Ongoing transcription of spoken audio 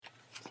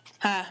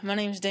Hi, my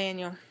name is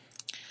Daniel.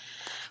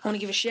 I want to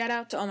give a shout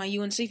out to all my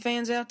UNC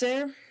fans out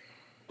there.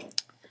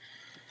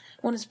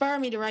 What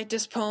inspired me to write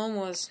this poem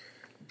was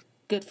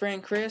good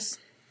friend Chris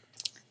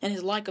and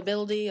his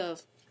likability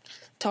of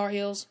Tar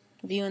Heels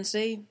of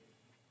UNC.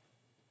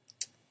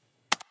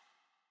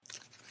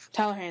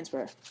 Tyler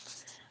Hansbrough,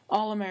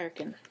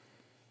 All-American.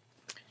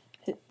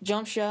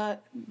 Jump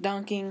shot,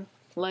 dunking,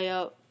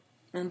 layup,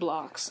 and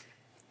blocks.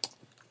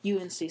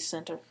 UNC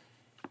center.